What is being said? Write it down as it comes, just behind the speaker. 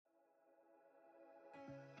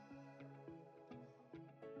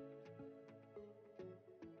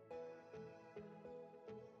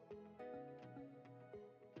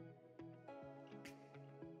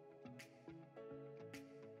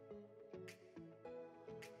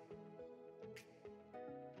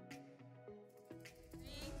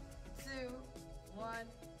one,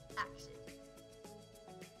 action.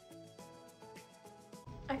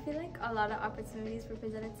 I feel like a lot of opportunities were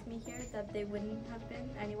presented to me here that they wouldn't have been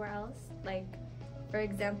anywhere else. Like, for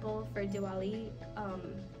example, for Diwali,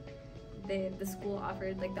 the school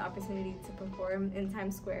offered like the opportunity to perform in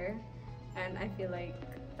Times Square, and I feel like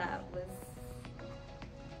that was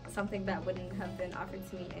something that wouldn't have been offered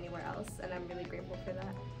to me anywhere else, and I'm really grateful for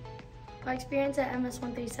that. My experience at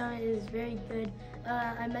MS-137 is very good.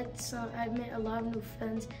 I've met a lot of new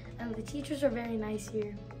friends, and the teachers are very nice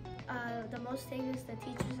here. The most thing is the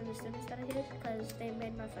teachers and the students that are here because they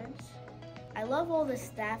made my friends. I love all the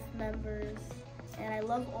staff members, and I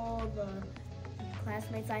love all the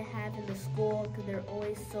classmates I have in the school because they're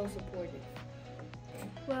always so supportive.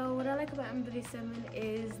 Well, what I like about M37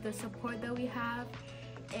 is the support that we have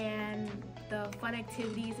and the fun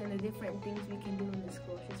activities and the different things we can do in the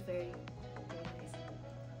school. It's just very nice.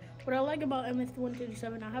 What I like about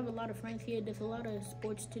MS-137, I have a lot of friends here. There's a lot of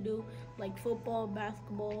sports to do, like football,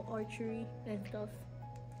 basketball, archery, and stuff.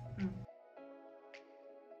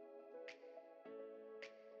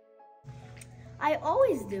 I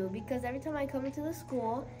always do because every time I come into the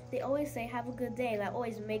school, they always say have a good day. That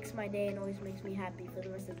always makes my day and always makes me happy for the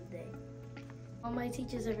rest of the day. All my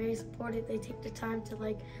teachers are very supportive. They take the time to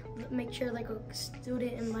like make sure like a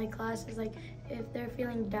student in my class is like, if they're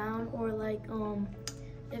feeling down or like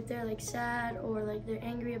if they're like sad or like they're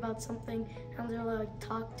angry about something, and they'll like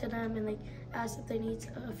talk to them and like ask if they need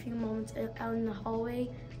a few moments out in the hallway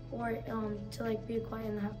or to like be quiet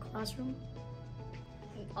in the classroom.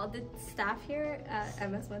 All the staff here at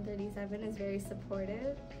MS-137 is very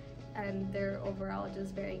supportive, and they're overall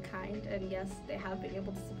just very kind, and yes, they have been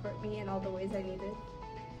able to support me in all the ways I needed.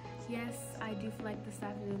 Yes, I do feel like the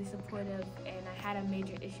staff is really supportive, and I had a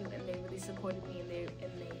major issue, and they really supported me, and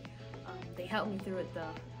they helped me through it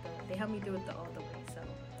all the way. So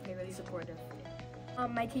they're really supportive.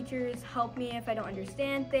 My teachers help me if I don't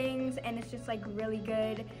understand things, and it's just like really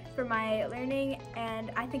good for my learning,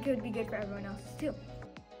 and I think it would be good for everyone else too.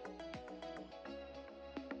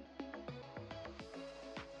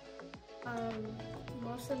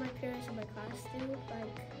 Most of my peers in my class do,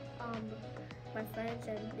 like my friends,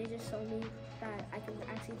 and they just told me that I can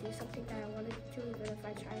actually do something that I wanted to even if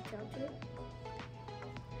I tried to do it.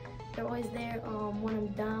 They're always there when I'm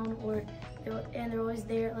down, and they're always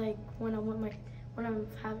there like when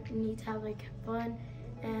need to have like fun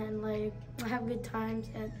and like I have good times,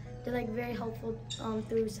 and they're like very helpful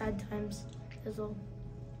through sad times as well.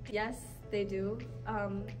 Yes, they do.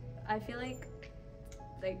 I feel like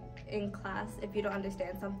in class, if you don't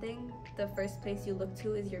understand something, the first place you look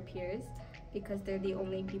to is your peers, because they're the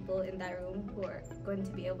only people in that room who are going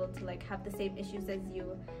to be able to like have the same issues as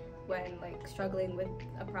you when like struggling with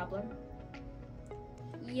a problem.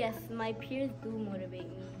 Yes, my peers do motivate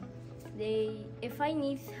me. If I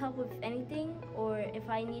need help with anything, or if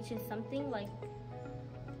I need just something like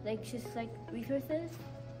resources,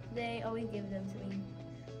 they always give them to me.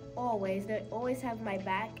 Always, they always have my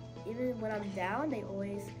back. Even when I'm down, they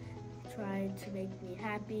always try to make me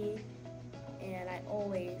happy, and they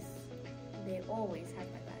always have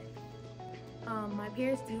my back. My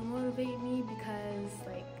peers do motivate me because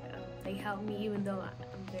they help me even though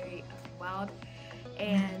I'm very wild,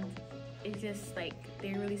 and it's just like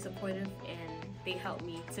they're really supportive and they help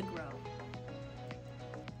me to grow.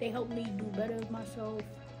 They help me do better of myself,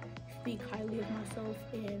 speak highly of myself,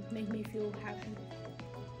 and make me feel happy.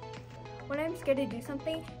 When I'm scared to do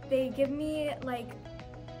something, they give me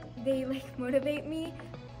they motivate me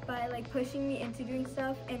by pushing me into doing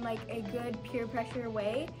stuff in a good peer pressure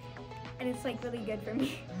way, and it's really good for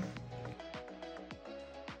me.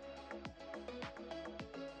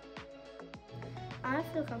 I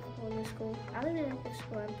feel comfortable in this school. I really like this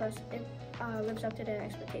school, and plus it lives up to the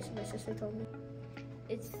expectations my sister told me.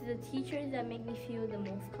 It's the teachers that make me feel the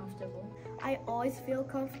most comfortable. I always feel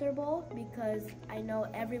comfortable because I know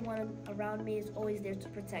everyone around me is always there to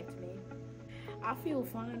protect me. I feel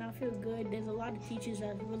fine, I feel good. There's a lot of teachers that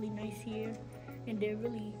are really nice here, and they're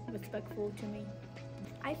really respectful to me.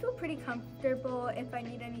 I feel pretty comfortable. If I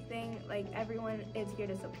need anything, everyone is here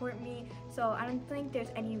to support me, so I don't think there's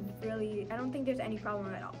any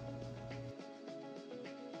problem at all.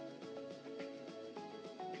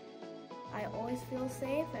 I always feel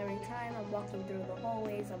safe every time I'm walking through the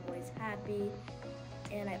hallways. I'm always happy,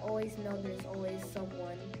 and I always know there's always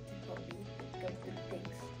someone to help me go through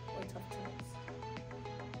things or tough times.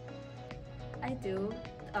 I do.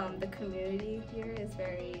 The community here is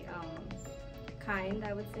very kind,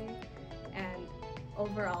 I would say, and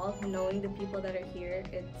overall, knowing the people that are here,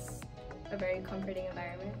 it's a very comforting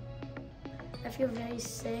environment. I feel very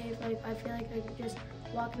safe. I feel like I can just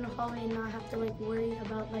walk in the hallway and not have to like worry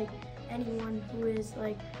about like anyone who is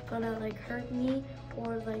like gonna like hurt me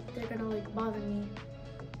or like they're gonna like bother me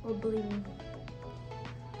or bully me.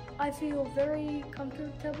 I feel very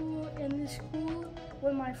comfortable in the school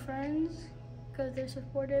with my friends because they're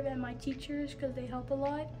supportive, and my teachers because they help a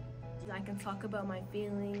lot. I can talk about my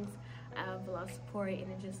feelings. I have a lot of support, and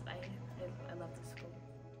I love the school.